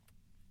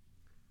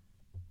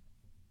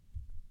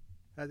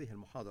هذه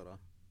المحاضرة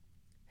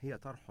هي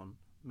طرح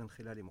من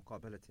خلال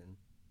مقابلة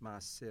مع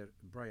السير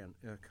براين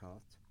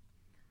إيركارت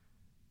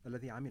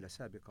الذي عمل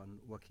سابقا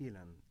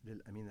وكيلا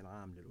للأمين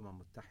العام للأمم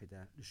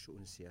المتحدة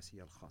للشؤون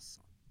السياسية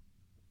الخاصة.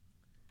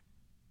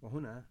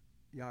 وهنا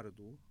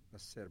يعرض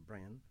السير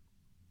براين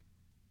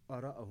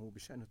آراءه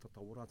بشأن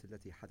التطورات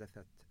التي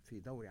حدثت في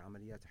دور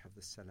عمليات حفظ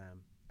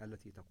السلام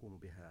التي تقوم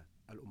بها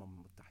الأمم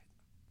المتحدة.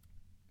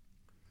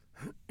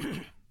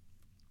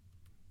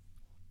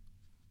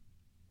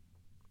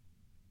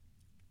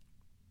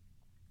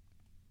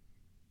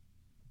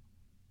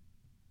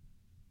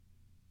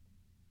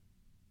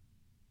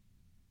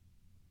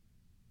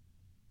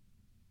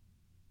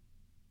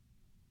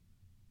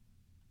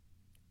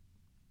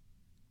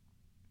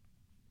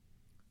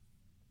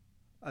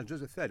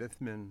 الجزء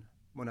الثالث من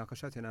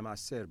مناقشتنا مع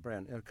السير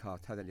براين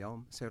إيركارت هذا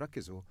اليوم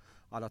سيركز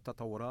على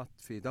التطورات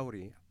في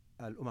دور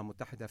الأمم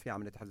المتحدة في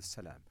عملية حفظ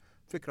السلام.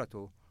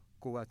 فكرة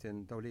قوات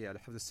دولية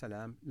لحفظ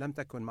السلام لم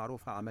تكن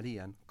معروفة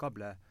عمليا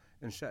قبل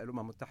إنشاء الأمم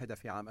المتحدة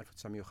في عام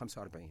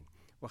 1945،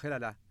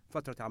 وخلال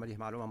فترة عمله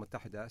مع الأمم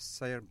المتحدة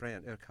السير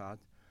براين إيركارت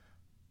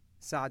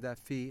ساعد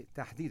في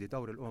تحديد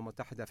دور الأمم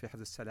المتحدة في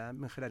حفظ السلام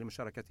من خلال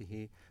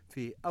مشاركته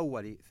في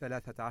أول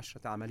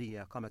 13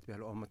 عملية قامت بها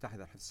الأمم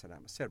المتحدة لحفظ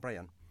السلام. السير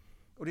براين،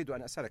 أريد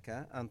أن أسألك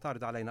أن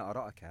تعرض علينا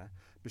آراءك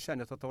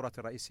بشأن التطورات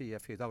الرئيسية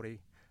في دور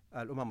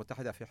الأمم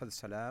المتحدة في حفظ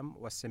السلام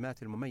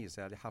والسمات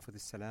المميزة لحافظ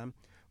السلام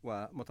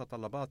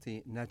ومتطلبات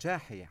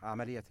نجاح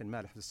عملية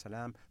ما لحفظ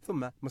السلام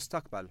ثم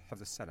مستقبل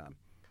حفظ السلام.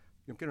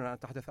 يمكننا أن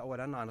نتحدث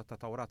أولا عن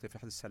التطورات في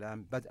حفظ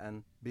السلام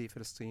بدءا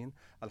بفلسطين.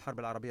 الحرب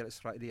العربية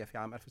الإسرائيلية في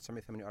عام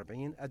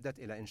 1948 أدت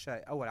إلى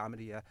إنشاء أول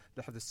عملية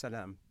لحفظ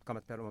السلام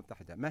قامت بها الأمم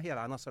المتحدة. ما هي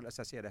العناصر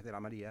الأساسية لهذه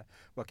العملية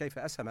وكيف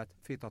أسهمت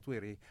في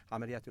تطوير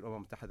عمليات الأمم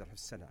المتحدة لحفظ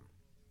السلام؟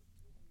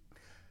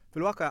 في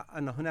الواقع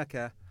أن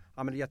هناك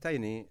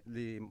عمليتين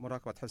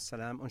لمراقبة حفظ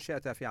السلام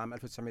أنشئتا في عام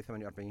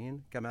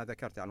 1948 كما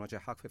ذكرت عن وجه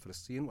حق في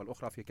فلسطين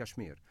والأخرى في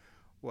كشمير.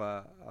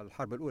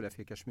 والحرب الأولى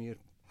في كشمير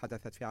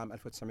حدثت في عام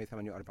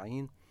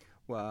 1948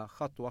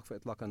 وخط وقف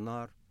إطلاق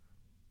النار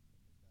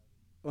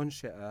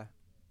أنشئ،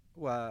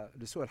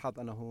 ولسوء الحظ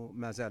أنه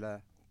ما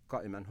زال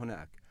قائما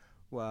هناك،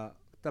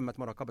 وتمت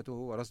مراقبته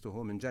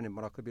ورصده من جانب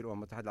مراقبي الأمم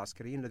المتحدة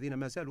العسكريين الذين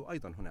ما زالوا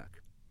أيضا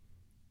هناك.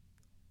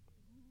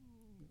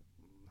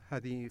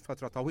 هذه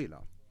فترة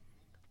طويلة،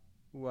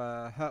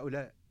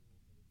 وهؤلاء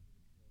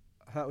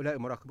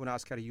مراقبون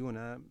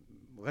عسكريون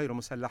غير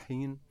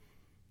مسلحين،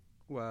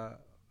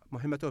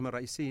 ومهمتهم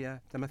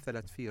الرئيسية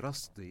تمثلت في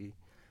رصد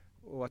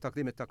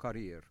وتقديم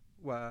التقارير،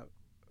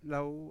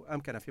 ولو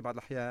أمكن في بعض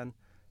الأحيان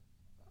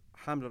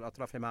حمل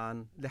الأطراف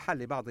معا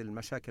لحل بعض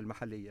المشاكل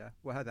المحلية،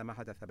 وهذا ما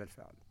حدث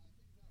بالفعل.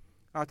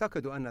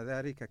 أعتقد أن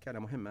ذلك كان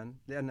مهما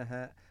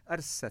لأنها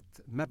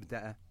أرست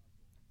مبدأ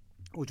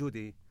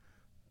وجود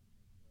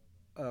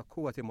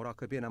قوة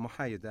مراقبين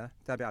محايدة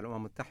تابعة للأمم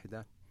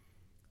المتحدة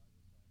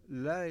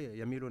لا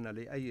يميلون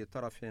لأي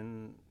طرف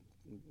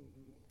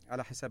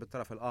على حساب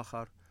الطرف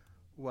الآخر،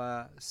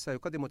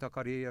 وسيقدم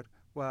تقارير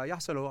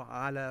ويحصل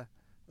على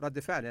رد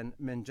فعل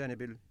من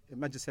جانب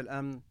مجلس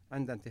الأمن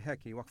عند انتهاك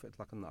وقف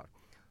إطلاق النار.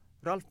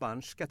 رالف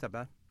بانش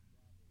كتب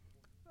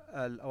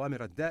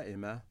الأوامر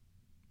الدائمة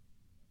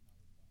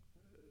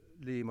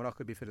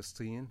لمراقبي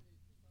فلسطين،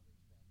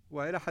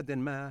 وإلى حد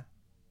ما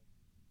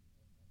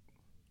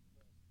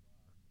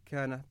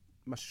كان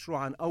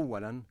مشروعا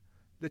أولا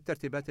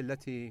للترتيبات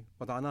التي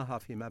وضعناها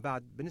فيما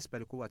بعد بالنسبة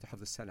لقوات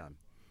حفظ السلام.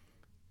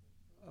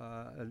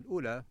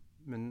 الأولى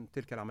من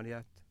تلك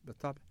العمليات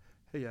بالطبع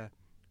هي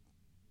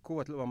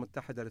قوة الأمم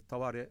المتحدة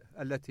للطوارئ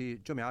التي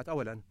جمعت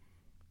أولا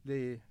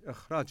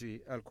لإخراج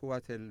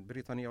القوات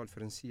البريطانية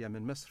والفرنسية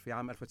من مصر في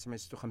عام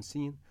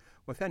 1956،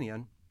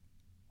 وثانيا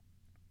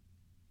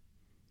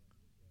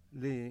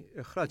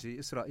لإخراج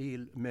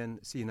إسرائيل من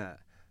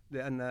سيناء،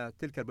 لأن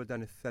تلك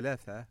البلدان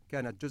الثلاثة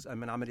كانت جزءا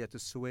من عملية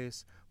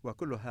السويس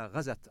وكلها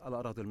غزت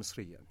الأراضي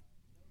المصرية.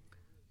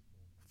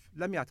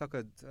 لم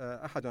يعتقد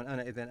أحد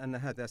آنئذ أن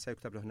هذا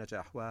سيكتب له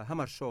النجاح،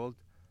 وهامرشولد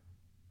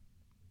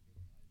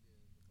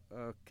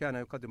كان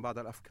يقدم بعض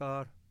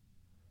الأفكار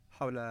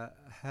حول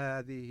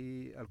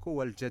هذه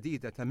القوة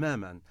الجديدة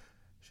تماما،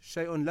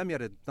 شيء لم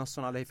يرد نص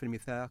عليه في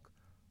الميثاق،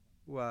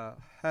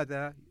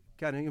 وهذا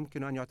كان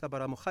يمكن أن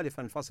يعتبر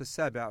مخالفا للفصل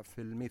السابع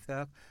في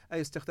الميثاق،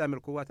 أي استخدام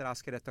القوات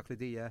العسكرية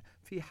التقليدية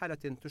في حالة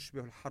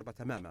تشبه الحرب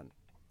تماما.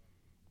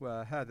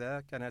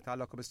 وهذا كان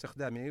يتعلق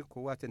باستخدام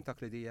قوات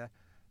تقليدية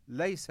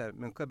ليس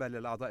من قبل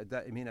الأعضاء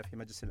الدائمين في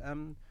مجلس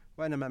الأمن،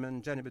 وإنما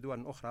من جانب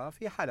دول أخرى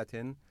في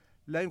حالة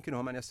لا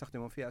يمكنهم أن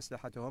يستخدموا فيها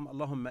أسلحتهم،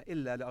 اللهم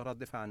إلا لأغراض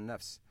دفاع عن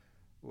النفس،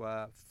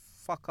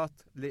 وفقط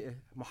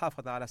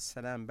للمحافظة على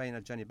السلام بين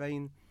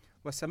الجانبين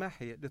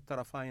والسماح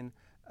للطرفين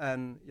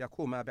أن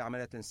يقوم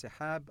بعمليات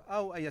الانسحاب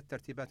أو أي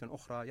ترتيبات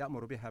أخرى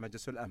يأمر بها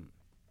مجلس الأمن.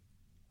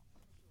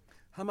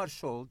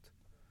 هامرشولد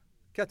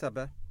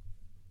كتب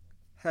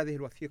هذه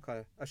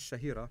الوثيقة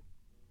الشهيرة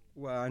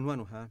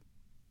وعنوانها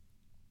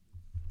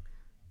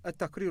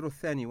التقرير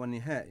الثاني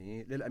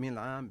والنهائي للأمين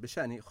العام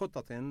بشأن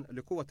خطة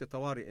لقوة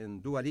طوارئ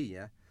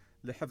دولية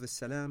لحفظ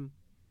السلام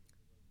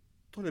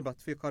طلبت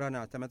في قرار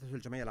اعتمدته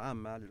الجمعية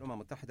العامة للأمم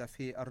المتحدة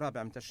في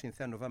 4 من تشرين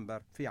ثاني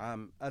نوفمبر في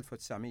عام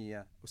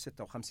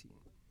 1956.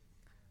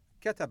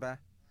 كتب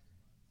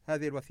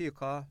هذه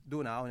الوثيقة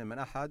دون عون من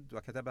أحد،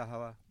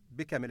 وكتبها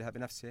بكاملها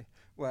بنفسه،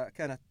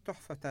 وكانت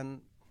تحفة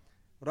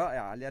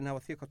رائعة لأنها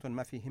وثيقة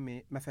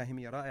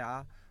مفاهيمية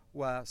رائعة،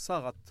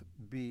 وصاغت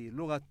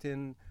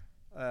بلغة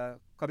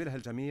قبلها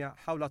الجميع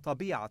حول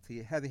طبيعة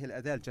هذه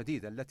الأداة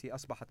الجديدة التي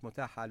أصبحت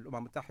متاحة للأمم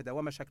المتحدة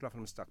ومشاكلها في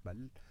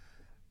المستقبل.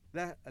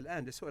 لا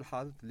الآن لسوء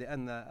الحظ،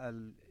 لأن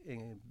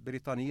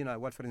البريطانيين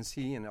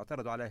والفرنسيين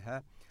اعترضوا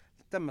عليها،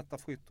 تم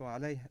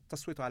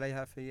التصويت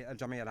عليها في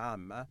الجمعية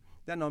العامة،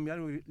 لأنهم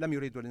لم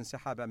يريدوا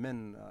الانسحاب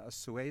من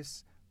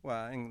السويس،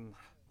 وإن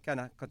كان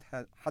قد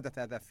حدث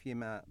هذا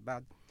فيما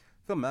بعد.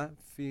 ثم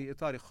في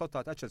إطار خطة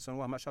أتشلسون،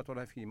 وما أشرت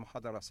له في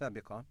محاضرة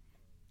سابقة،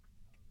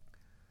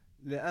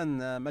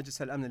 لأن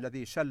مجلس الأمن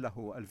الذي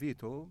شله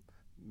الفيتو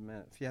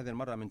في هذه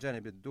المرة من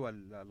جانب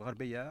الدول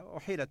الغربية،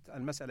 أحيلت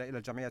المسألة إلى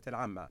الجمعية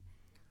العامة،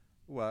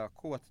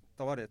 وقوة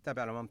الطوارئ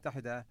التابعة للأمم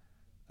المتحدة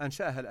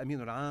أنشأها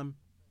الأمين العام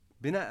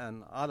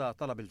بناء على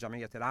طلب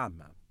الجمعية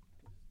العامة.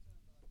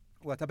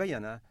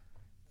 وتبين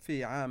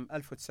في عام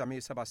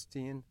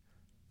 1967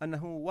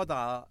 أنه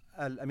وضع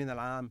الأمين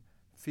العام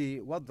في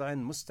وضع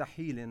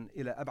مستحيل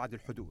إلى أبعد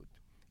الحدود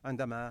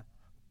عندما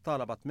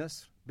طالبت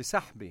مصر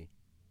بسحب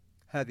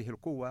هذه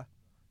القوة،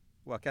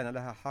 وكان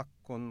لها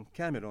حق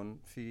كامل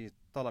في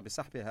طلب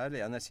سحبها،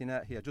 لأن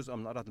سيناء هي جزء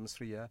من الأراضي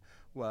المصرية،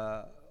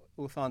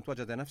 وأوثانت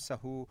وجد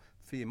نفسه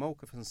في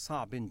موقف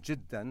صعب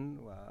جدا،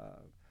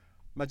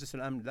 ومجلس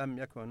الأمن لم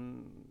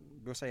يكن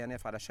بوسعه أن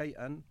يفعل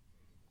شيئا،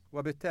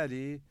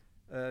 وبالتالي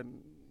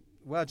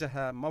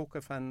واجه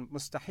موقفا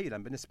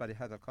مستحيلا بالنسبة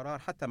لهذا القرار،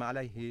 حتى ما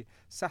عليه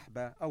سحب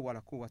أول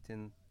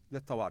قوة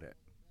للطوارئ.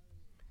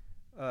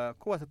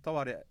 قوة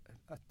الطوارئ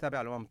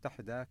التابعة للأمم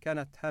المتحدة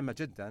كانت هامة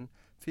جدا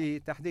في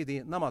تحديد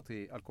نمط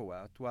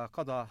القوات،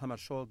 وقضى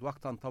هامرشولد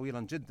وقتا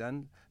طويلا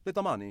جدا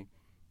لضمان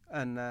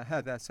أن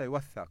هذا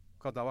سيوثق.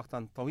 قضى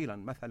وقتا طويلا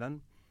مثلا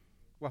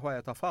وهو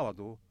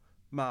يتفاوض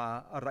مع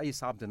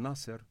الرئيس عبد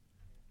الناصر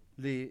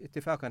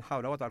لاتفاق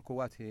حول وضع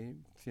القوات في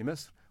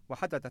مصر،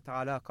 وحددت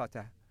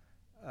علاقته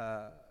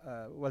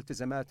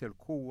والتزامات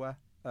القوة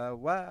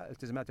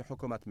والتزامات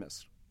حكومة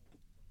مصر.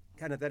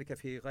 كان ذلك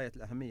في غاية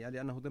الأهمية،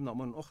 لأنه ضمن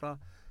أمور أخرى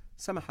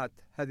سمحت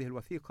هذه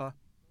الوثيقة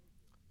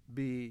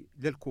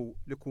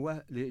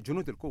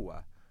لجنود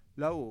القوة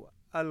لو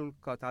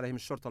ألقت عليهم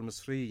الشرطة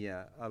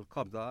المصرية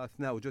القبضة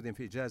أثناء وجودهم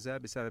في إجازة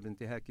بسبب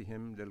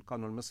انتهاكهم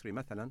للقانون المصري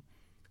مثلا،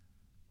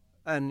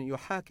 أن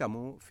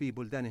يحاكموا في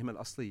بلدانهم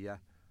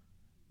الأصلية.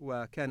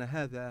 وكان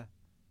هذا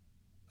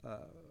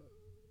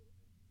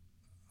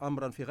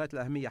أمرا في غاية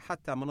الأهمية،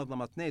 حتى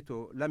منظمة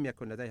ناتو لم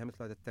يكن لديها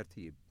مثل هذا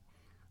الترتيب،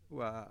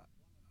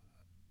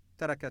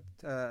 وتركت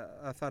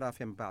آثارها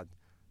فيما بعد.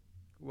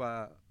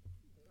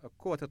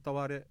 وقوة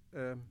الطوارئ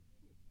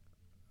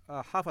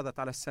حافظت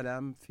على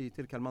السلام في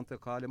تلك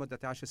المنطقة لمدة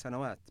 10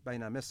 سنوات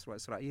بين مصر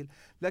وإسرائيل،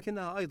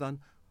 لكنها أيضا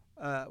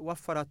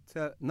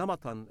وفرت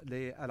نمطا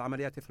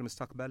للعمليات في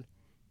المستقبل،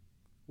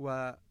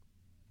 وجعلت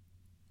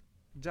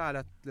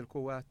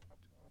للقوات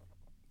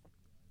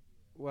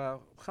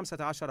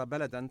 15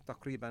 بلدا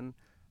تقريبا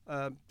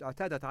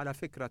اعتادت على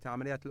فكرة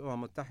عمليات الأمم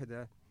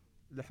المتحدة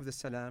لحفظ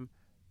السلام،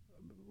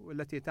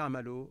 والتي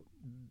تعمل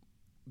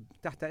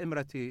تحت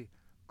إمرة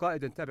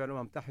قائد تابع للأمم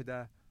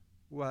المتحدة،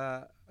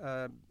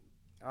 وعملية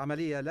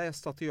لا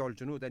يستطيع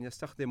الجنود أن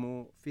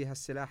يستخدموا فيها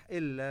السلاح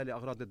إلا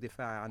لأغراض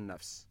الدفاع عن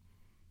النفس.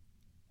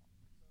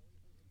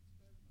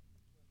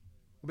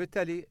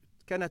 وبالتالي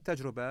كانت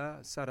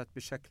تجربة سارت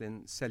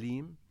بشكل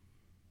سليم،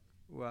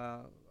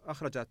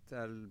 وأخرجت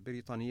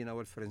البريطانيين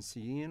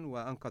والفرنسيين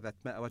وأنقذت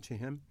ماء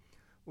وجههم،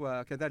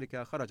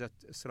 وكذلك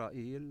خرجت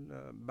إسرائيل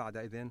بعد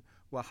إذن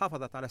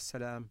وحافظت على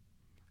السلام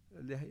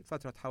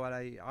لفترة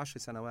حوالي 10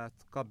 سنوات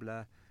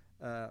قبل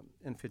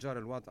انفجار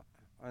الوضع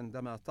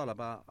عندما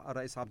طلب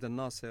الرئيس عبد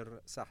الناصر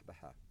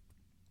سحبها.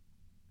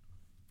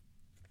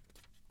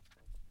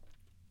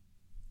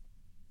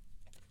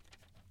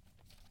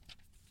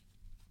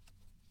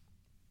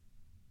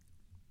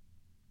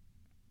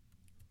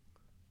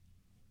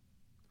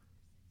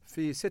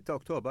 في 6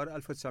 أكتوبر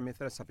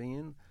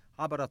 1973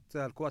 عبرت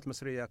القوات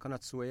المصرية قناة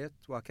السويس،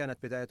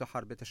 وكانت بداية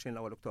حرب تشرين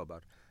الأول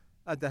أكتوبر.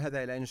 أدى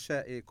هذا إلى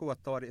إنشاء قوة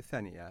الطوارئ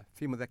الثانية.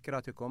 في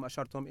مذكراتكم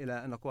أشرتم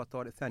إلى أن قوة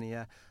الطوارئ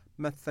الثانية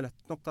مثلت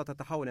نقطة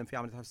تحول في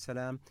عملية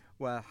السلام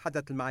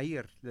وحدت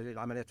المعايير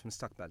للعمليات في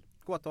المستقبل.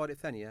 قوة الطوارئ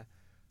الثانية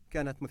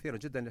كانت مثيرة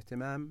جدا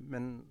للاهتمام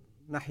من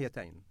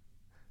ناحيتين.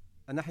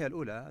 الناحية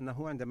الأولى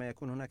أنه عندما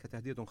يكون هناك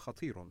تهديد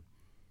خطير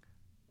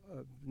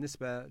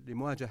بالنسبة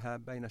لمواجهة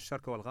بين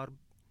الشرق والغرب،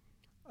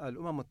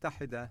 الأمم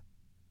المتحدة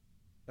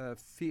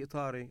في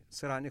إطار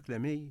صراع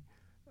إقليمي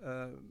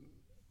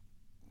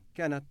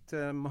كانت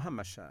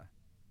مهمشة،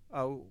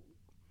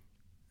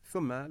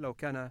 ثم لو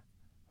كان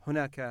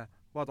هناك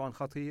وضع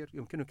خطير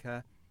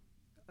يمكنك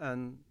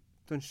أن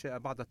تنشئ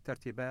بعض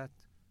الترتيبات،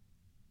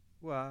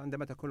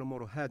 وعندما تكون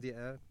الأمور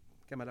هادئة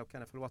كما لو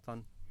كان في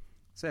الوطن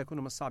سيكون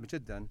من الصعب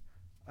جدا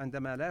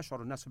عندما لا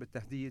يشعر الناس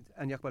بالتهديد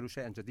أن يقبلوا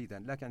شيئا جديدا،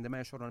 لكن عندما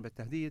يشعرون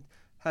بالتهديد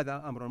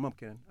هذا أمر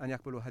ممكن أن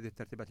يقبلوا هذه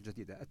الترتيبات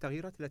الجديدة.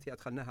 التغييرات التي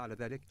أدخلناها على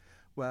ذلك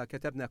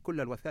وكتبنا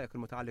كل الوثائق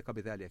المتعلقة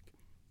بذلك،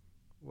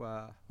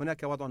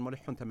 وهناك وضع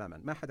ملح تماما.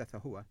 ما حدث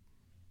هو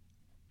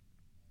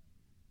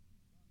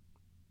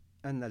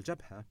أن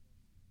الجبهة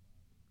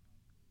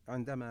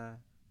عندما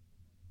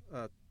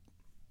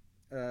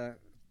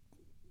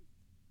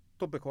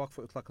طبق وقف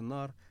إطلاق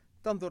النار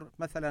تنظر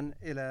مثلا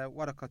إلى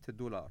ورقة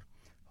 $1.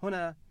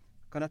 هنا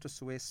قناة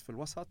السويس في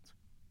الوسط،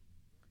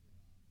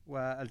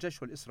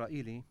 والجيش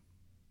الإسرائيلي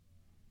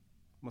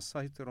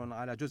مسيطر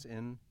على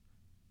جزء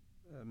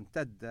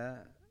امتد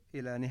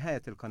إلى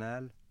نهاية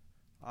القناة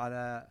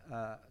على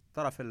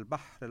طرف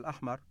البحر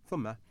الأحمر،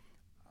 ثم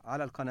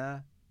على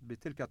القناة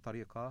بتلك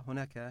الطريقة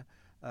هناك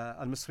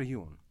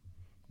المصريون.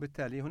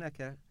 بالتالي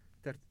هناك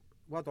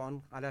وضع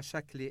على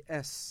شكل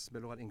S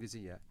باللغة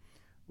الإنجليزية،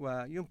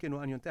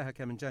 ويمكن أن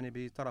ينتهك من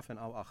جانب طرف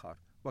أو آخر.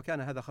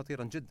 وكان هذا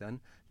خطيرا جدا،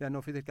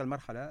 لأنه في تلك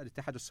المرحلة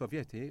الاتحاد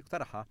السوفيتي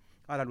اقترح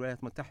على الولايات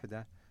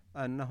المتحدة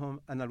أن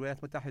الولايات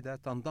المتحدة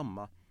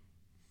تنضم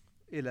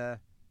إلى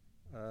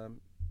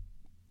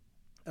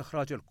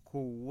إخراج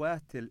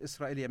القوات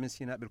الإسرائيلية من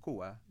سيناء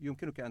بالقوة.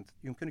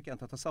 يمكنك أن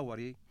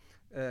تتصوري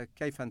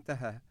كيف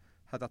انتهى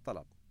هذا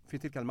الطلب. في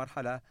تلك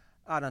المرحلة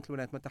أعلنت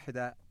الولايات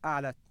المتحدة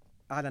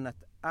أعلنت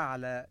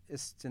أعلى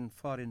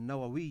استنفار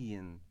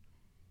نووي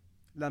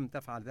لم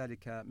تفعل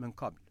ذلك من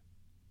قبل،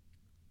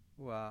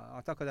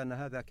 وأعتقد أن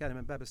هذا كان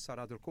من باب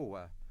استعراض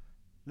القوة،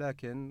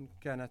 لكن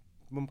كانت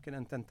ممكن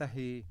أن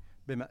تنتهي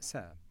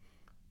بمأساة.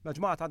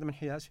 مجموعة عدم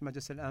انحياز في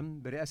مجلس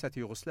الأمن برئاسة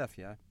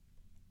يوغوسلافيا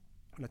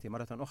التي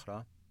مرة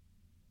أخرى،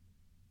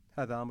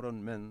 هذا أمر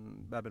من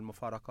باب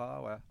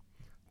المفارقة،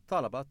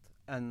 وطالبت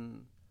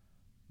أن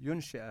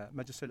ينشئ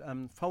مجلس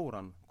الأمن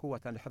فورا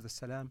قوة لحفظ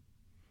السلام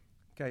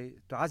كي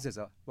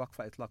تعزز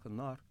وقف إطلاق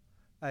النار،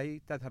 أي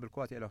تذهب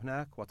القوات إلى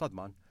هناك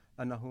وتضمن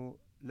أنه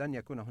لن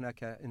يكون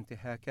هناك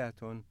انتهاكات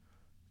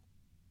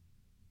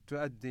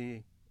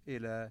تؤدي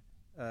إلى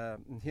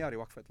انهيار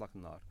وقف إطلاق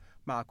النار،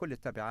 مع كل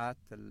التبعات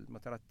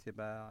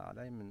المترتبة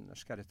عليه من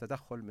أشكال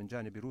التدخل من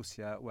جانب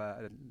روسيا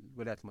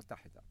والولايات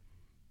المتحدة.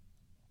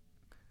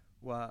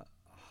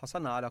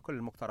 وحصلنا على كل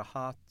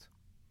المقترحات،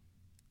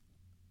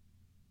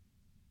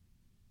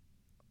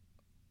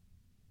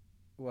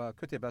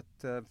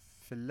 وكتبت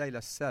في الليلة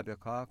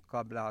السابقة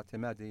قبل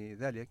اعتماد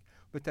ذلك،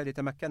 بالتالي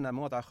تمكنا من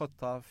وضع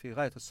خطة في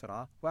غاية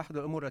السرعة. وأحد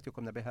الأمور التي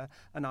قمنا بها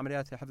أن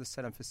عمليات حفظ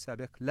السلام في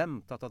السابق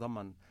لم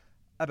تتضمن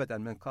أبدا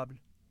من قبل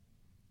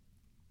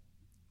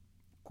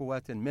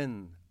قوات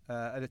من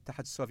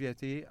الاتحاد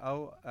السوفيتي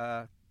أو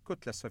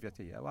الكتلة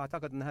السوفيتية،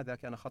 وأعتقد أن هذا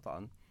كان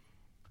خطأ،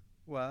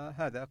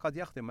 وهذا قد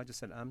يخدم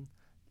مجلس الأمن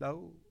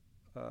لو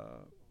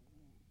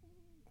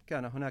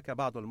كان هناك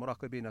بعض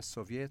المراقبين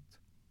السوفييت،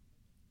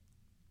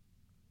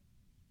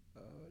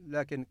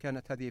 لكن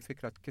كانت هذه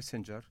فكرة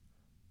كيسنجر،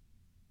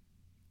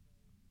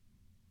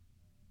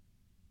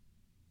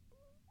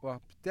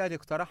 وبالتالي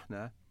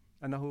اقترحنا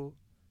أنه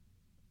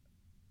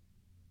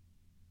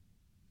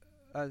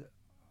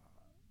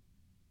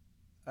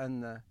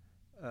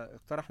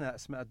اقترحنا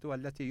أسماء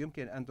الدول التي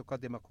يمكن أن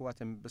تقدم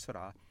قوات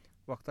بسرعة،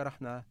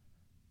 واقترحنا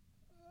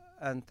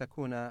أن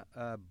تكون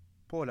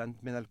بولند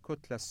من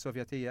الكتلة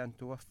السوفيتية أن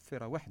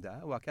توفر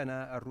وحدة، وكان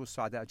الروس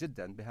سعداء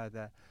جدا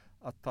بهذا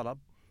الطلب،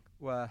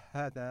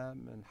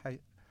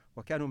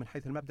 وكانوا من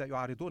حيث المبدأ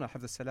يعارضون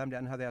حفظ السلام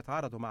لأن هذا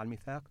يتعارض مع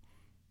الميثاق،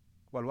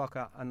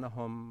 والواقع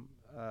أنهم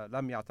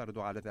لم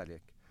يعترضوا على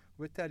ذلك،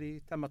 وبالتالي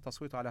تم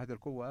التصويت على هذه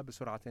القوة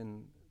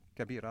بسرعة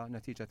كبيرة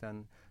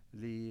نتيجة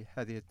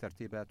لهذه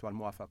الترتيبات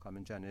والموافقة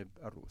من جانب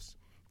الروس.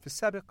 في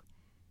السابق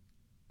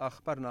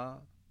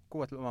أخبرنا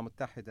قوة الأمم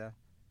المتحدة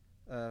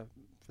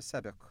في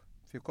السابق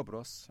في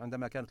قبرص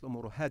عندما كانت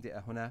الأمور هادئة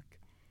هناك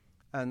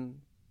أن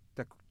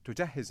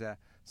تجهز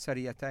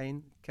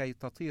سريتين كي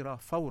تطير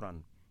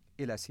فورا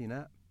إلى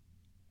سيناء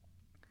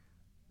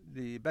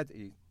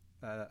لبدء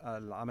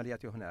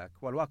العمليات هناك،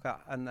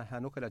 والواقع أنها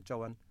نقلت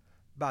جوا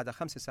بعد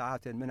 5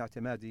 ساعات من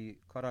اعتماد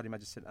قرار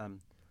مجلس الأمن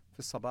في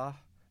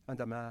الصباح،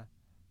 عندما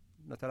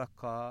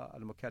نتلقى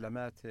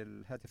المكالمات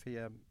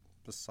الهاتفية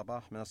في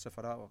الصباح من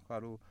السفراء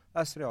وقالوا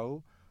أسرعوا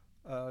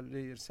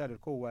لإرسال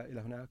القوة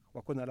إلى هناك،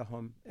 وقلنا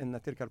لهم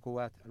إن تلك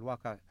القوات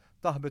الواقع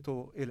تهبط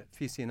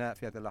في سيناء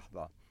في هذه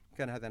اللحظة.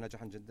 كان هذا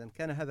نجاحا جدا،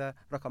 كان هذا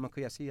رقما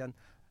قياسيا،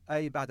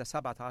 أي بعد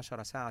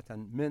 17 ساعة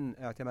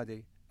من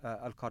اعتماد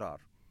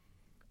القرار،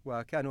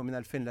 وكانوا من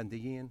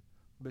الفنلنديين،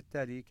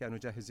 بالتالي كانوا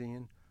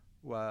جاهزين،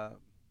 وكانت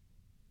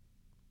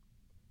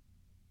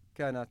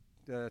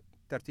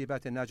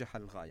ترتيبات ناجحة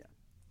للغاية.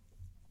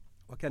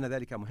 وكان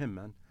ذلك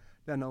مهما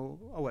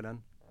لأنه أولا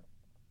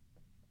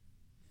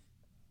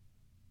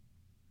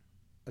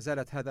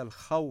أزالت هذا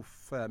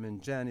الخوف من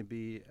جانب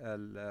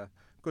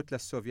الكتلة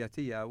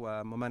السوفيتية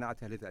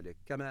وممانعتها لذلك،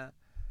 كما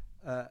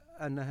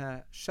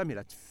أنها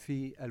شملت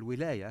في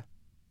الولاية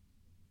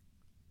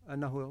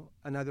أن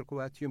هذه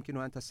القوات يمكن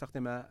أن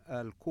تستخدم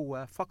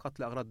القوة فقط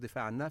لأغراض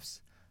الدفاع عن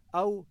النفس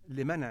أو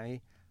لمنع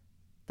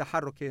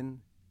تحرك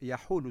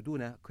يحول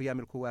دون قيام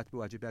القوات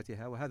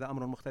بواجباتها، وهذا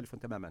أمر مختلف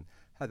تماما.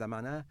 هذا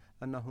معناه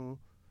أنه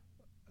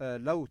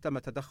لو تم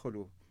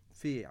تدخله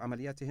في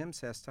عملياتهم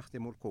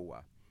سيستخدموا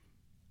القوة،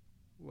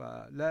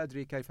 ولا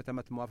أدري كيف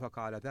تمت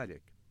الموافقة على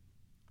ذلك،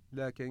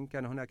 لكن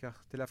كان هناك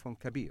اختلاف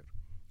كبير.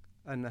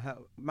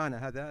 معنى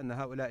هذا أن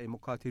هؤلاء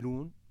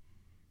مقاتلون،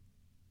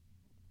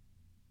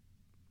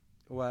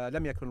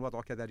 ولم يكن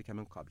الوضع كذلك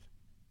من قبل.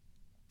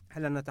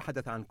 هل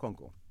نتحدث عن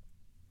كونغو؟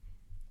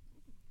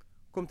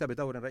 قمت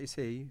بدور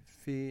رئيسي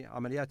في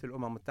عمليات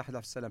الأمم المتحدة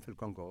في السلام في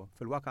الكونغو.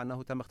 في الواقع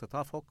أنه تم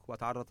اختطافك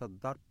وتعرضت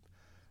للضرب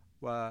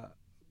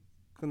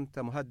وكنت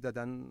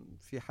مهددا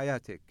في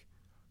حياتك.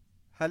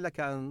 هل لك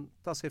أن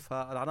تصف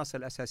العناصر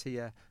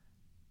الأساسية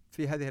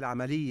في هذه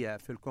العملية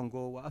في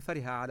الكونغو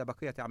وأثرها على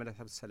بقية عمليات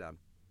حفظ السلام؟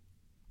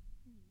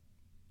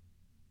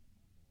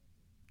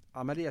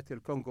 عملية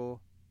الكونغو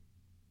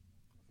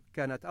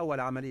كانت أول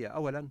عملية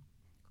أولا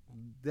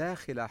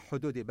داخل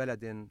حدود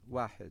بلد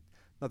واحد.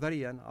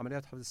 نظريا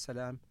عمليات حفظ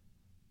السلام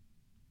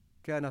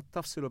كانت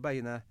تفصل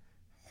بين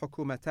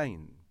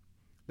حكومتين،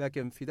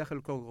 لكن في داخل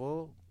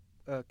الكونغو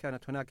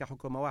كانت هناك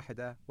حكومة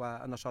واحدة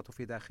والنشاط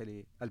في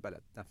داخل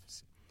البلد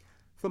نفسه.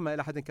 ثم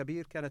إلى حد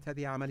كبير كانت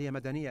هذه عملية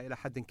مدنية إلى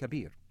حد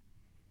كبير،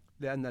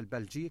 لأن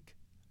البلجيك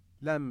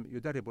لم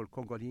يدربوا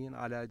الكونغوليين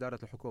على إدارة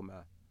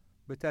الحكومة.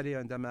 بالتالي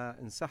عندما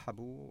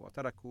انسحبوا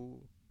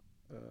وتركوا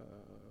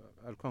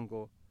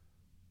الكونغو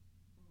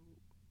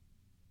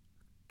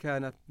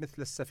كانت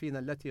مثل السفينة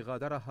التي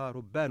غادرها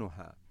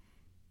ربانها.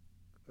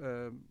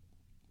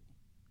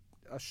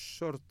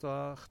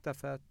 الشرطة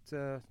اختفت،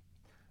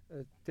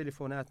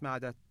 التليفونات ما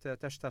عادت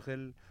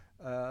تشتغل،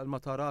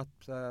 المطارات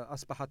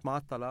أصبحت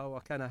معطلة،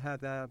 وكان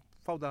هذا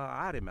فوضى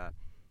عارمة.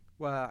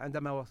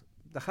 وعندما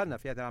دخلنا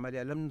في هذه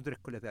العملية لم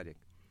ندرك كل ذلك.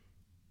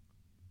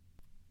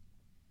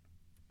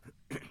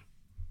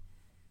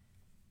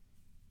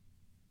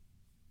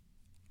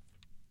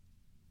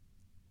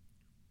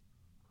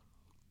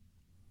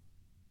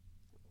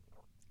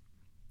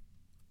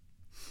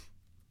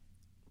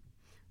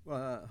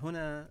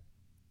 وهنا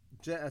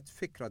جاءت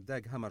فكرة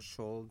داغ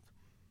هامرشولد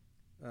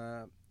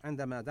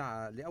عندما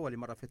دعا لأول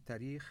مرة في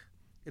التاريخ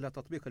إلى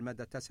تطبيق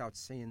المادة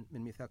 99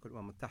 من ميثاق الأمم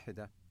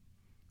المتحدة،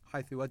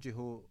 حيث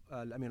يوجه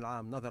الأمين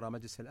العام نظر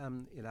مجلس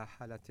الأمن إلى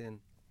حالة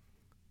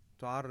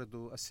تعرض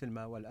السلم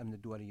والأمن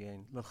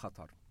الدوليين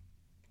للخطر.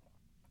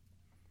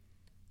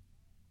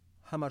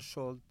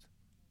 هامرشولد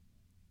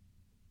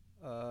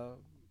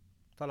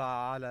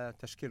طلع على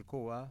تشكيل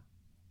قوة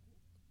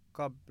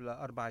قبل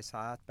 4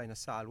 ساعات بين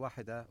الساعة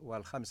 1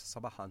 و5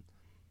 صباحا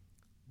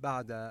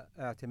بعد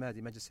اعتماد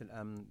مجلس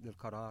الأمن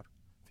للقرار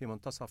في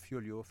منتصف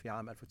يوليو في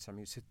عام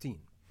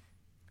 1960.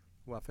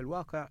 وفي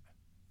الواقع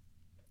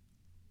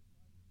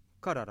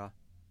قرر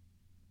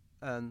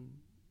أن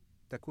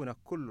تكون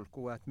كل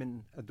القوات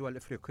من الدول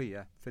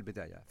الإفريقية في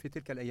البداية. في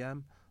تلك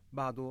الأيام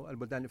بعض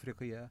البلدان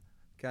الإفريقية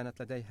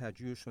كانت لديها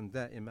جيوش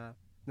دائمة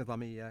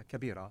نظامية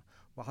كبيرة،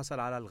 وحصل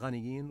على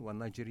الغانيين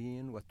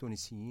والنيجيريين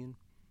والتونسيين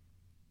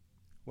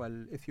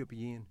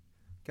والإثيوبيين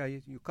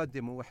كي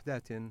يقدموا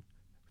وحدات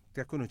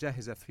تكون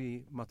جاهزة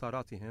في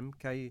مطاراتهم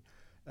كي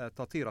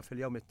تطير في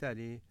اليوم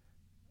التالي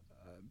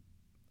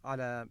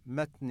على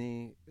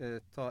متن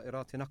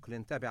طائرات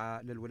نقل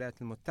تابعة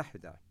للولايات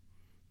المتحدة.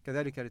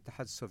 كذلك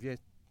الاتحاد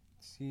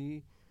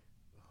السوفيتي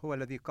هو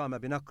الذي قام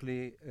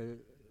بنقل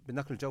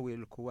الجوي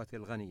للقوات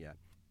الغنية.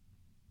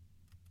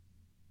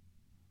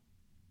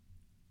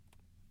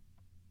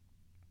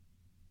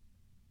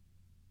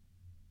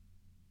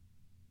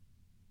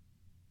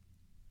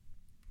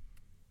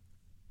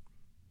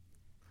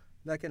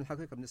 لكن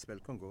الحقيقة بالنسبة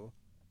للكونغو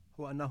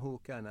هو أنه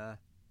كان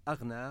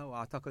أغنى،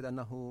 وأعتقد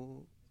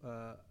أنه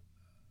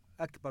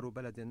أكبر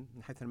بلد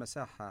من حيث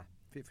المساحة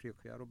في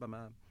إفريقيا،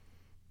 ربما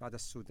بعد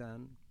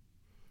السودان.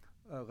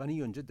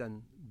 غني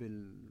جدا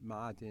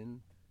بالمعادن،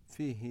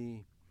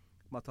 فيه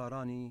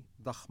مطاران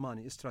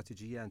ضخمان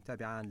استراتيجيان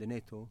تابعان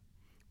لناتو،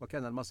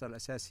 وكان المصدر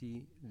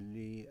الأساسي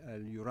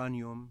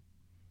لليورانيوم.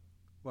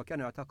 وكان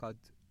يعتقد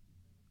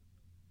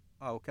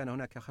أو كان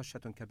هناك خشية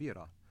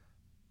كبيرة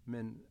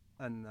من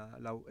أن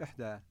لو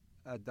إحدى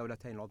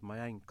الدولتين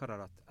العظميين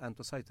قررت أن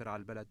تسيطر على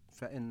البلد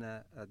فإن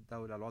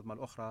الدولة العظمى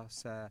الأخرى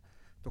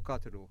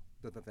ستقاتل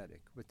ضد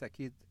ذلك.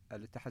 بالتأكيد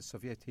الاتحاد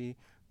السوفيتي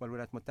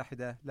والولايات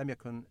المتحدة لم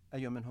يكن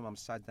أي منهما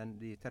مستعدا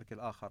لترك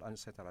الآخر أن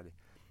يسيطر عليه.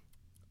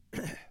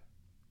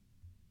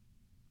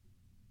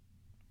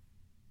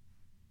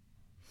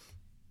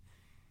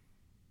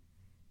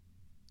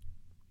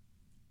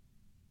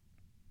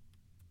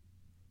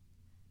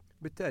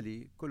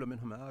 بالتالي كل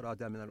منهما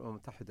أراد من الأمم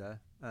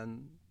المتحدة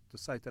أن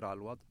تسيطر على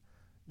الوضع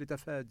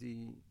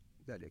لتفادي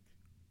ذلك،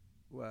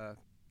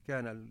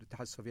 وكان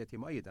الاتحاد السوفيتي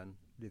مؤيدا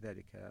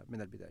لذلك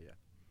من البداية.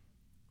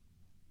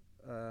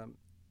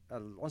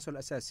 العنصر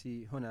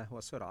الأساسي هنا هو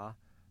السرعة،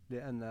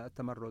 لأن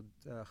التمرد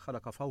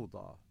خلق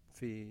فوضى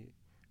في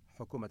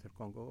حكومة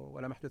الكونغو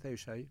ولم يحدث أي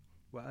شيء.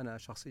 وأنا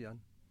شخصيا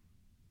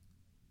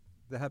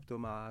ذهبت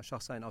مع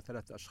 2 أو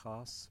 3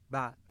 أشخاص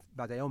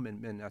بعد يوم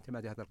من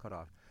اعتماد هذا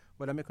القرار،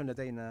 ولم يكن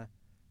لدينا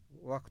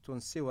وقت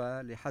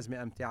سوى لحزم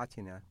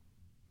أمتعتنا،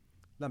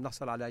 لم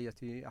نحصل على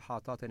أي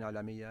إحاطات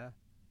إعلامية.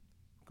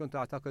 كنت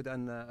أعتقد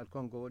أن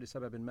الكونغو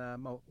لسبب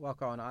ما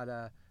واقع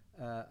على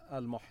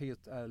المحيط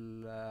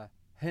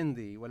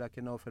الهندي،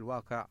 ولكنه في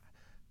الواقع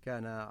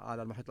كان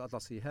على المحيط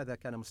الأطلسي. هذا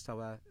كان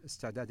مستوى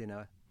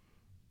استعدادنا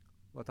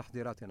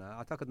وتحضيراتنا.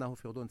 أعتقد أنه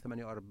في غضون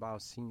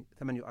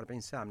 48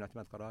 ساعة من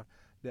اعتماد القرار،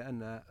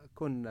 لأن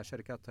كل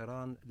شركات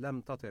الطيران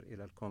لم تطر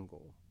إلى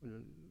الكونغو.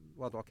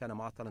 الوضع كان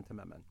معطلا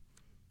تماما.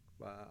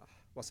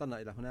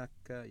 ووصلنا إلى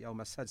هناك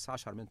يوم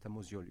 16 من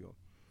تموز يوليو.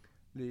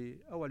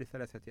 لأول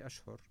 3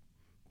 أشهر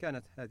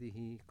كانت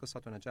هذه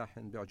قصة نجاح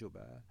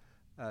بأعجوبة.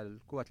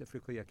 القوات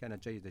الأفريقية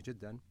كانت جيد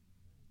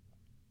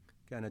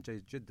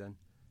جدا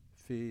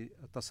في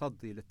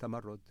التصدي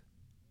للتمرد.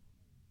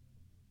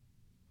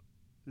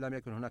 لم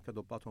يكن هناك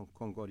ضباط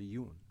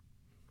كونغوليون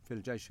في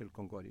الجيش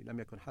الكونغولي، لم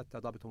يكن حتى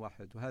ضابط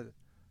واحد، وهذا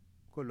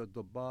كل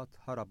الضباط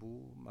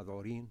هربوا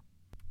مذعورين.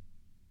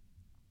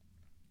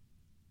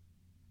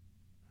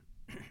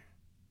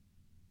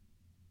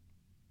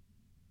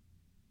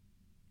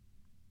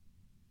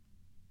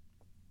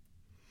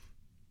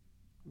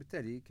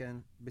 بالتالي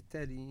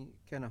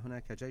كان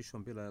هناك جيش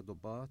بلا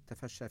ضباط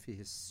تفشى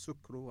فيه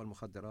السكر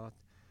والمخدرات،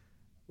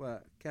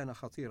 وكان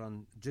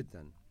خطيرا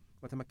جدا.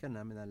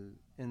 وتمكنا من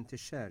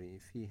الانتشار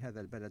في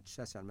هذا البلد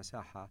شاسع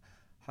المساحة،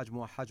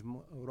 حجمه حجم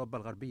أوروبا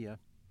الغربية.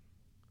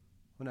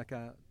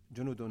 هناك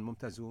جنود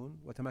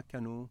ممتازون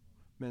وتمكنوا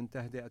من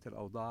تهدئة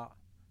الأوضاع،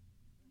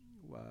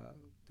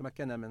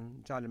 وتمكنا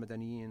من جعل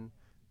المدنيين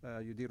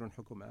يديرون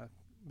الحكومة.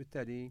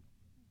 بالتالي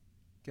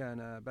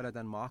كان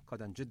بلدا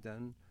معقدا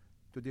جدا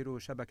تدير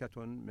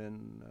شبكة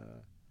من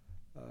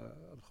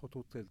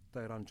الخطوط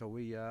الطيران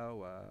الجوية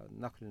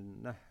والنقل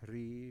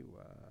النهري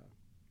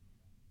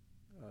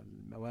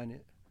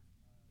والموانئ،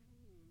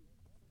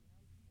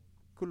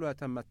 كلها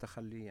تم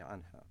التخلي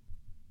عنها.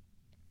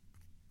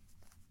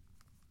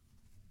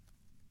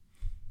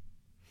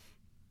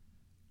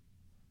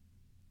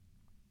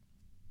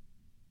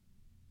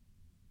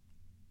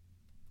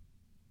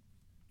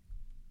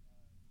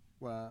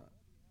 وما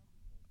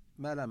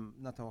لم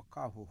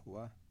نتوقعه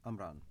هو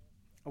أمران.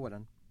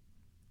 أولا،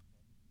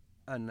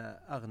 أن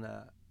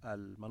أغنى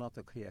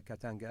المناطق هي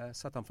كاتانجا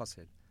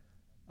ستنفصل.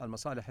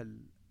 المصالح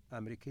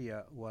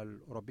الأمريكية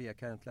والأوروبية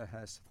كانت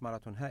لها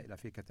استثمارات هائلة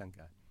في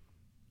كاتانجا،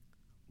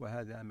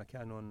 وهذا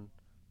مكان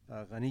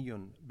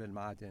غني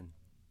بالمعادن،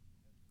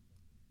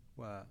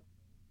 وكانت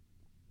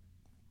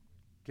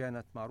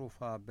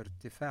معروفة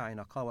بارتفاع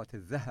نقاوة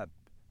الذهب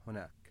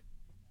هناك.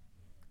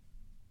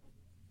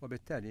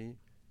 وبالتالي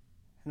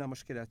هنا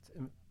مشكلة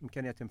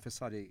إمكانية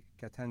انفصال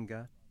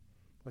كاتانجا.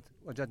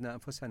 وجدنا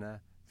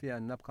أنفسنا في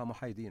أن نبقى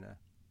محايدين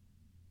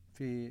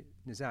في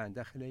نزاع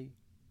داخلي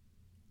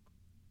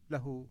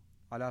له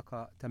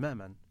علاقة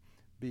تماما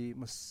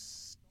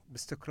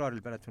باستقرار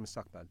البلد في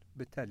المستقبل.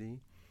 بالتالي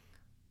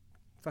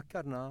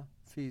فكرنا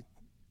في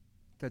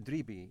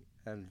تدريب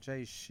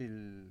الجيش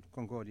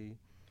الكونغولي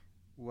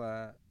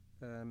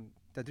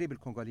وتدريب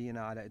الكونغوليين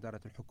على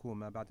إدارة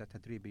الحكومة بعد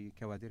تدريب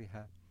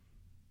كوادرها،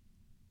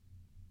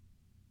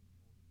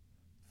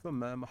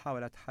 ثم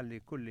محاولة حل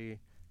كل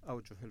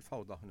أوجه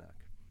الفوضى هناك.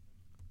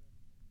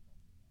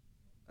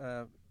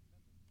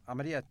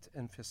 عملية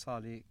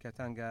انفصال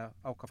كاتانجا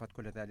أوقفت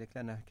كل ذلك،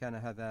 لأن كان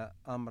هذا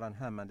أمرا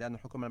هاما، لأن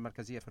الحكومة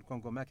المركزية في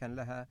الكونغو ما كان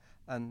لها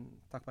أن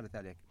تقبل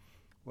ذلك.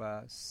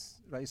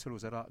 ورئيس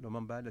الوزراء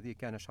لومومبا الذي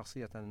كان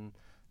شخصية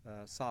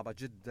صعبة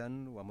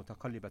جدا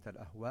ومتقلبة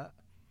الأهواء.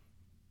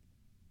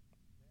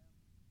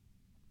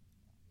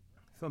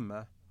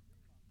 ثم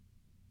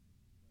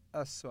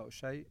أسوأ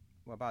شيء،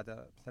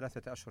 وبعد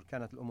 3 أشهر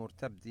كانت الأمور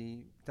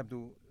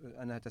تبدو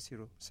أنها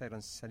تسير سيرا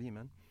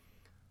سليما،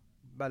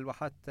 بل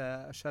وحتى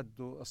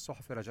أشد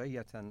الصحف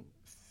رجعية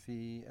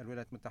في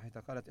الولايات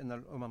المتحدة قالت إن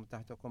الأمم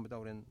المتحدة تقوم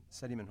بدور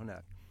سليم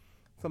هناك.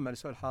 ثم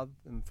لسوء الحظ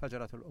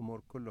انفجرت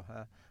الأمور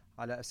كلها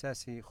على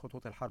أساس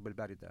خطوط الحرب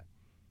الباردة.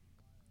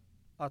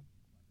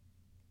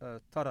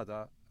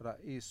 طرد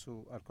رئيس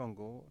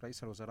الكونغو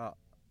رئيس الوزراء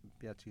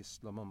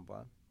بياتريس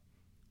لومومبا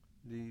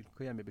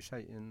للقيام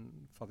بشيء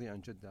فظيع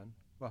جدا،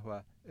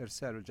 وهو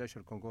إرسال الجيش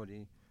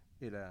الكونغولي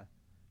إلى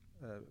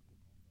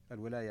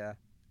ولاية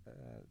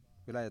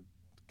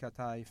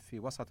كاتاي في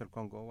وسط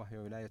الكونغو، وهي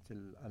ولاية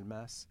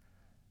الماس،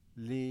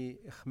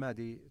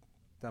 لإخماد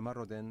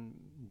تمرد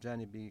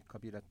جانبي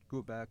قبيلة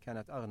جوبا.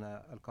 كانت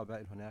أغنى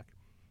القبائل هناك،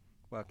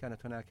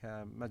 وكانت هناك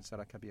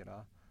مجزرة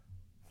كبيرة.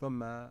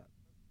 ثم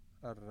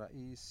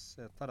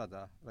الرئيس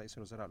طرد رئيس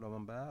الوزراء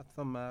لومومبا،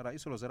 ثم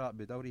رئيس الوزراء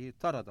بدوره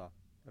طرد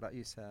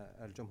رئيس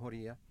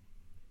الجمهورية.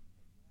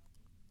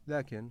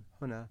 لكن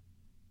هنا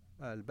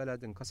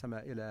البلد انقسم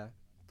إلى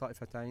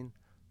طائفتين،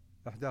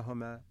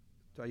 إحداهما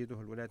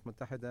تؤيده الولايات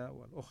المتحدة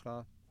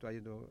والأخرى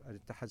تؤيد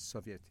الاتحاد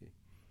السوفيتي.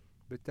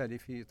 بالتالي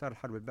في إطار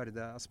الحرب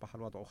الباردة أصبح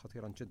الوضع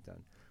خطيرا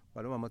جدا،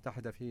 والأمم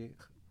المتحدة في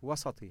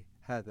وسط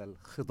هذا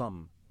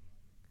الخضم.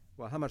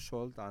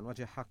 وهامرشولد عن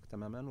وجه حق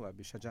تماما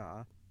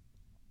وبشجاعة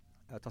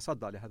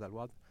تصدى لهذا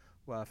الوضع،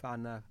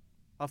 وفعلنا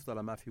أفضل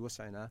ما في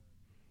وسعنا،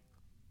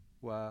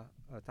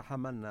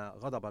 وتحملنا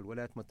غضب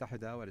الولايات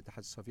المتحدة والاتحاد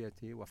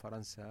السوفيتي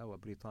وفرنسا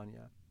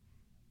وبريطانيا،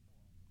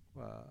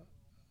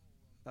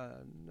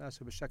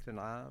 الناس بشكل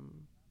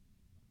عام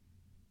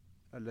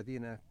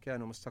الذين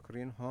كانوا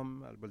مستقرين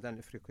هم البلدان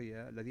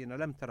الإفريقية الذين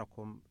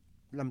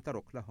لم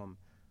ترك لهم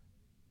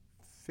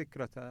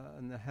فكرة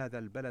أن هذا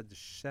البلد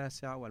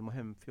الشاسع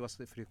والمهم في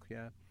وسط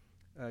إفريقيا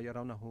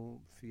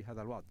يرونه في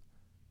هذا الوضع،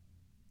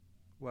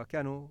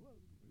 وكانوا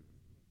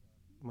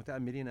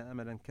متأملين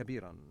أملا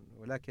كبيرا،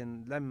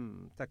 ولكن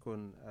لم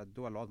تكن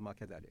الدول العظمى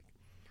كذلك،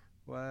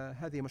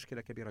 وهذه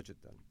مشكلة كبيرة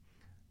جدا.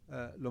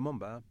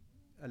 لومومبا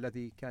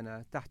الذي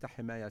كان تحت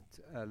حماية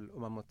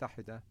الأمم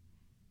المتحدة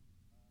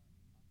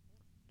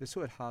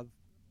لسوء الحظ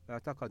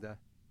اعتقد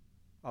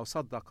أو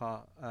صدق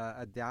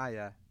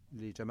الدعاية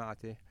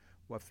لجماعته،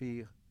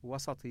 وفي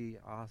وسط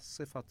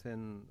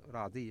عاصفة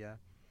رعدية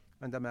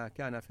عندما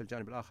كان في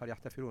الجانب الآخر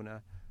يحتفلون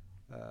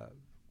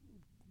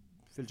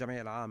في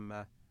الجمعية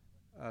العامة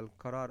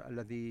القرار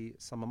الذي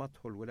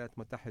صممته الولايات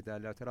المتحدة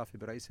للاعتراف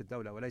برئيس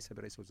الدولة وليس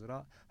برئيس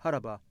الوزراء،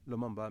 هرب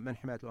لومومبا من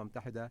حماية الأمم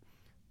المتحدة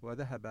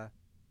وذهب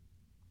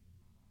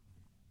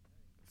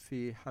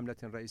في حملة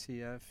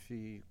رئيسية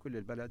في كل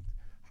البلد،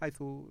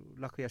 حيث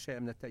لقي شيء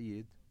من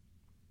التأييد،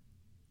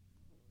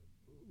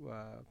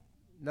 ولم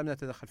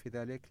نتدخل في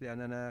ذلك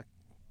لأننا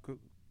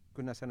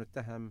كنا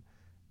سنتهم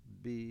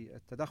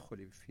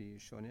بالتدخل في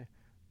شؤونه،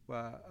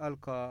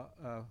 وألقى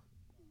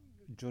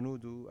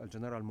جنود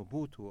الجنرال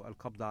موبوتو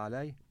القبض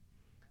عليه،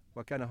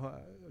 وكان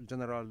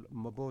الجنرال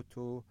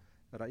موبوتو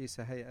رئيس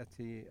هيئة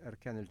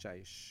أركان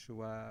الجيش،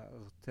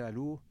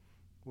 واغتالوه،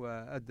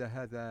 وأدى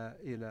هذا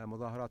إلى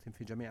مظاهرات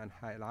في جميع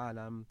أنحاء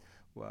العالم،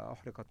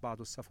 وأحرقت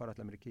بعض السفارات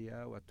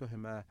الأمريكية،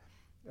 واتهم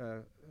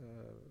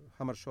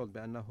هامرشولد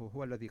بأنه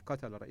هو الذي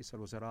قتل رئيس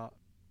الوزراء،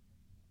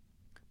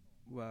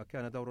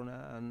 وكان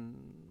دورنا أن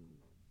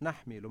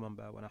نحمي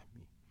لومومبا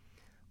ونحمي،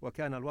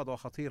 وكان الوضع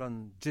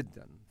خطيرا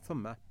جدا.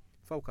 ثم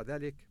فوق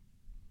ذلك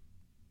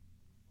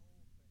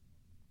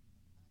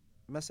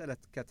مسألة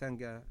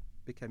كاتانجا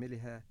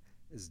بكاملها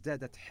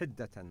ازدادت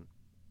حدة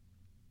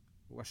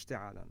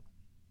واشتعالا،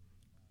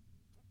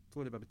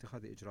 طولب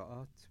باتخاذ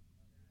إجراءات.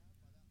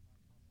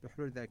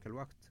 بحلول ذلك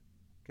الوقت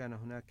كان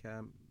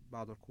هناك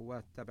بعض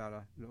القوات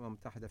تابعة للأمم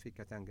المتحدة في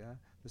كاتانجا،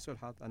 لسوء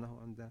الحظ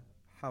أنه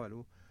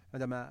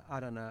عندما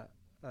أعلن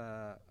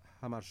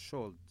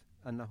هامرشولد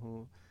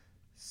أنه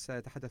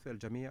سيتحدث إلى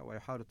الجميع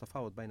ويحاول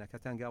التفاوض بين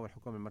كاتانجا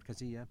والحكومة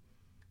المركزية،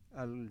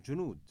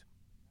 الجنود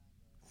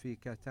في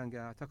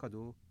كاتانجا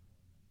اعتقدوا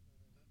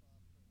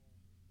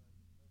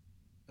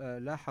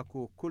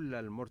لاحقوا كل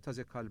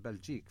المرتزقة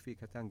البلجيك في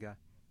كاتانجا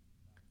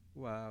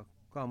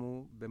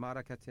وقاموا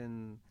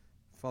بمعركة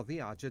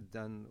فظيعة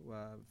جدا،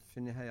 وفي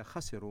النهاية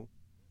خسروا،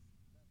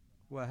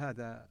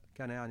 وهذا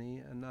كان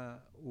يعني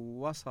أن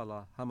وصل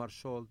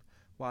هامرشولد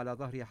وعلى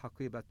ظهره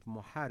حقيبة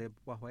محارب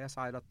وهو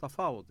يسعى إلى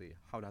التفاوض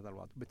حول هذا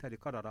الوضع. بالتالي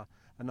قرر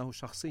أنه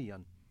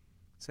شخصيا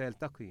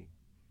سيلتقي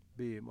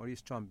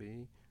بموريس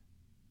تشومبي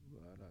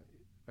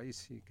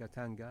رئيس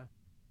كاتانجا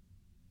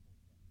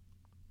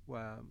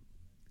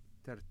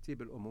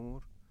وترتيب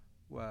الأمور،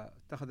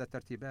 واتخذ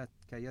ترتيبات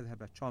كي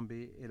يذهب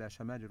تشومبي إلى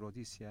شمال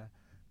روديسيا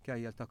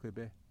كي يلتقي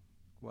به،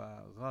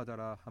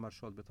 وغادر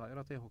هامرشولد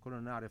بطائرته، وكلنا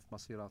نعرف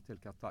مصير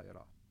تلك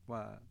الطائرة،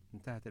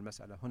 وانتهت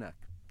المسألة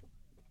هناك.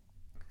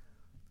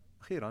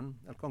 أخيرا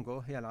الكونغو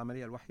هي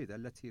العملية الوحيدة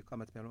التي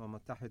قامت بها الأمم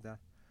المتحدة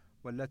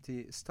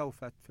والتي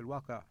استوفت في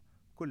الواقع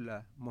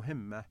كل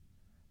مهمة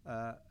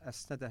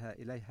أسندها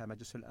إليها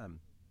مجلس الأمن.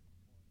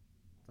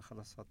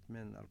 تخلصت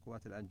من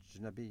القوات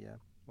الأجنبية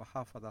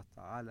وحافظت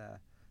على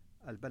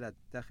البلد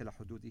داخل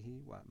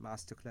حدوده ومع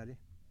استقلاله،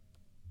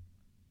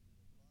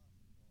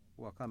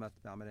 وقامت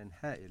بعمل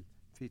هائل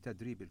في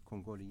تدريب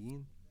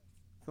الكونغوليين،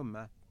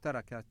 ثم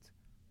تركت،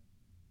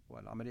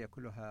 والعملية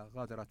كلها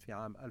غادرت في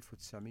عام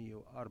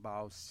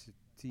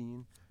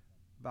 1964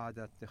 بعد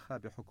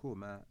انتخاب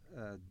حكومة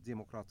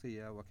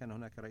ديمقراطية، وكان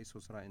هناك رئيس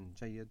وزراء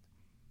جيد،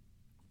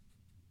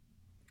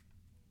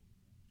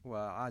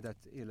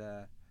 وعادت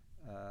إلى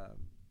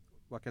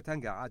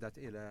وكاتانجا عادت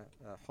إلى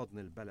حضن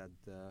البلد.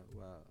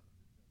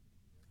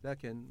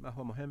 لكن ما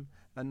هو مهم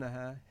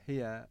أنها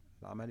هي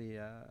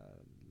العملية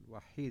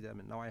الوحيدة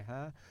من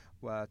نوعها،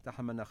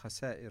 وتحملنا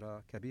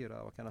خسائر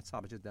كبيرة وكانت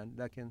صعبة جدا،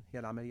 لكن هي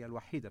العملية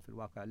الوحيدة في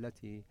الواقع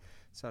التي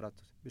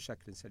سارت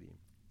بشكل سليم.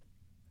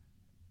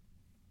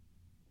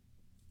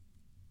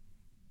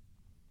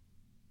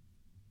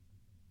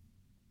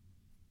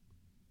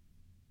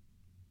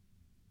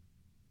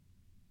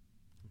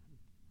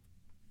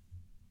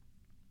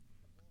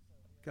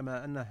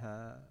 كما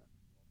أنها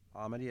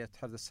عملية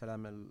حفظ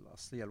السلام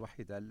الأصلية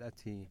الوحيدة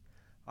التي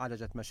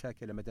عالجت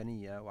مشاكل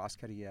مدنية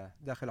وعسكرية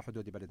داخل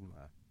حدود بلد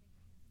ما.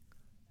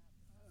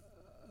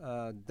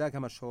 داغ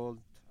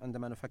هامرشولد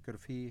عندما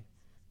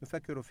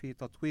نفكر في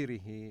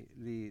تطويره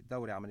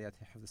لدور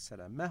عمليات حفظ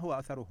السلام، ما هو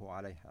أثره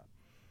عليها؟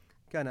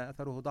 كان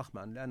أثره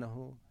ضخما،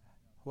 لأنه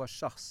هو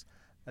الشخص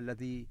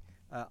الذي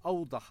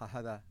أوضح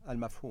هذا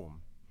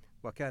المفهوم،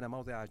 وكان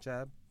موضع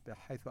إعجاب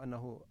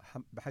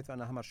بحيث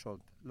أن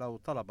هامرشولد لو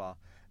طلب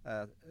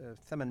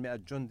 800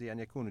 جندي أن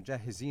يكونوا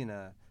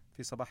جاهزين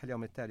في صباح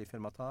اليوم التالي في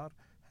المطار،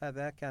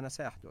 هذا كان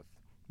سيحدث.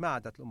 ما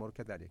عادت الأمور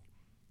كذلك.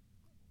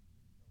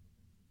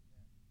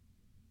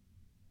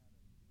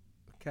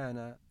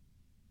 كان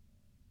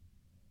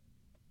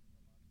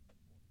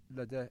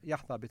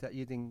يحظى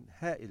بتأييد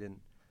هائل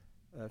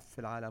في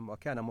العالم،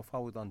 وكان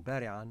مفاوضا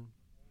بارعا،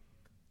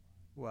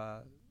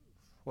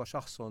 وهو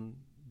شخص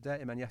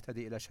دائما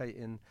يهتدي إلى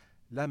شيء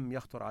لم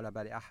يخطر على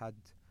بال أحد،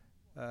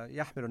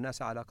 يحمل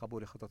الناس على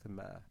قبول خطة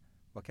ما،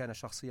 وكان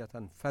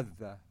شخصية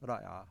فذة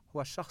رائعة.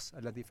 هو الشخص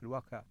الذي في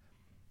الواقع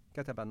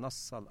كتب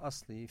النص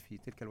الأصلي في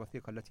تلك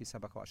الوثيقة التي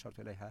سبق وأشرت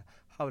إليها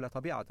حول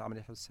طبيعة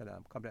عملية حفظ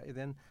السلام. قبل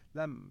إذن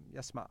لم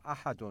يسمع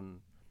أحد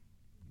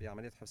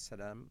بعملية حفظ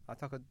السلام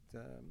أعتقد،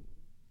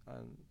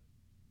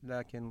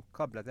 لكن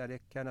قبل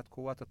ذلك كانت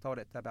قوات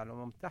الطوارئ التابعة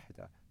للأمم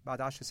المتحدة.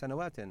 بعد 10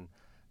 سنوات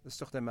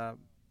استخدم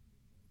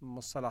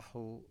مصطلح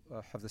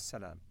حفظ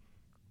السلام،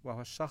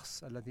 وهو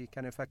الشخص الذي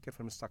كان يفكر في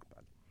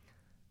المستقبل.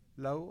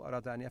 لو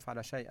أراد أن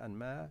يفعل شيئا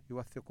ما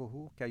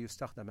يوثقه كي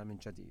يستخدم من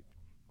جديد،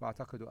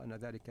 وأعتقد أن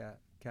ذلك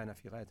كان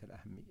في غاية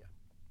الأهمية.